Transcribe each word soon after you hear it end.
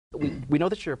we know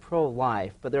that you're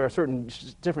pro-life, but there are certain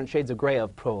different shades of gray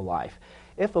of pro-life.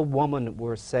 If a woman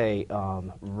were, say,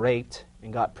 raped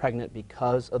and got pregnant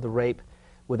because of the rape,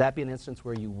 would that be an instance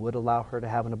where you would allow her to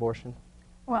have an abortion?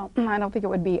 Well, I don't think it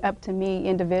would be up to me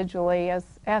individually as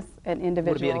an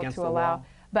individual Would it be against to the allow. law?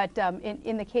 But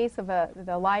in the case of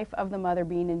the life of the mother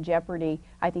being in jeopardy,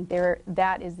 I think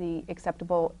that is the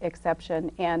acceptable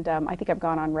exception, and I think I've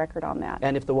gone on record on that.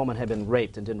 And if the woman had been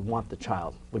raped and didn't want the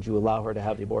child, would you allow her to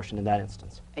have the abortion in that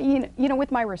instance? You know, with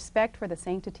my respect for the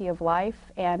sanctity of life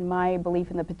and my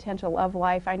belief in the potential of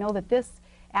life, I know that this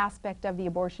aspect of the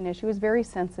abortion issue is very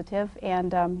sensitive,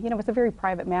 and you know, it's a very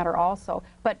private matter also.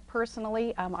 But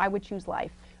personally, I would choose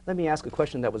life. Let me ask a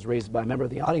question that was raised by a member of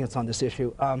the audience on this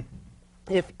issue.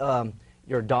 If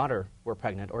your daughter were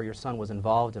pregnant or your son was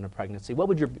involved in a pregnancy, what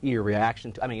would be your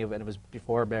reaction to, I mean, if it was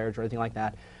before marriage or anything like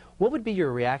that, what would be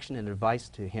your reaction and advice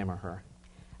to him or her?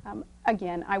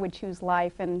 Again, I would choose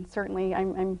life, and certainly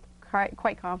I'm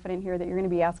quite confident here that you're going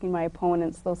to be asking my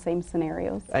opponents those same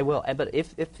scenarios. I will, but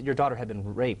if your daughter had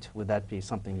been raped, would that be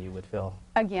something you would feel?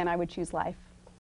 Again, I would choose life.